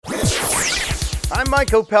I'm Mike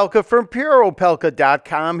Opelka from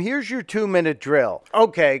PureOpelka.com. Here's your 2-minute drill.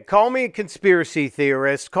 Okay, call me a conspiracy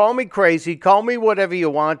theorist, call me crazy, call me whatever you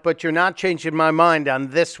want, but you're not changing my mind on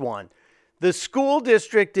this one. The school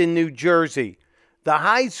district in New Jersey, the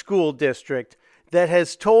high school district that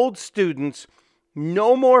has told students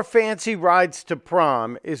no more fancy rides to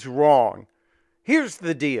prom is wrong. Here's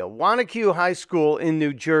the deal. Wanacue High School in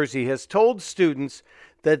New Jersey has told students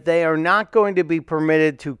that they are not going to be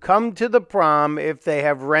permitted to come to the prom if they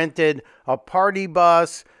have rented a party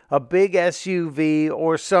bus, a big SUV,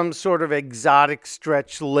 or some sort of exotic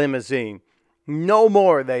stretch limousine. No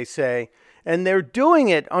more, they say. And they're doing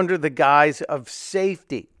it under the guise of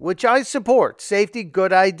safety, which I support. Safety,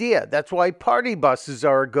 good idea. That's why party buses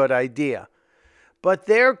are a good idea. But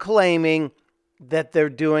they're claiming that they're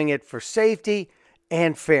doing it for safety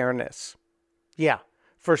and fairness. Yeah.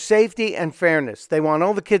 For safety and fairness. They want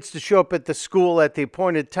all the kids to show up at the school at the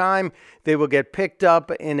appointed time. They will get picked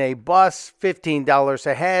up in a bus, $15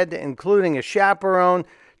 a head, including a chaperone,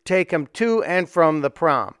 take them to and from the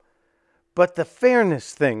prom. But the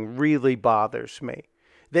fairness thing really bothers me.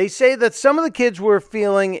 They say that some of the kids were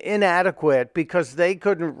feeling inadequate because they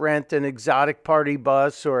couldn't rent an exotic party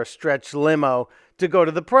bus or a stretch limo to go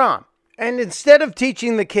to the prom. And instead of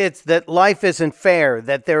teaching the kids that life isn't fair,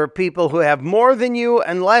 that there are people who have more than you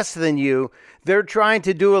and less than you, they're trying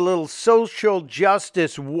to do a little social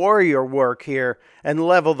justice warrior work here and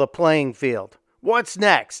level the playing field. What's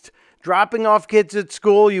next? Dropping off kids at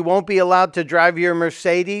school, you won't be allowed to drive your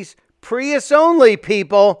Mercedes? Prius only,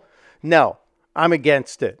 people. No, I'm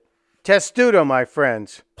against it. Testudo, my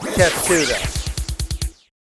friends. Testudo.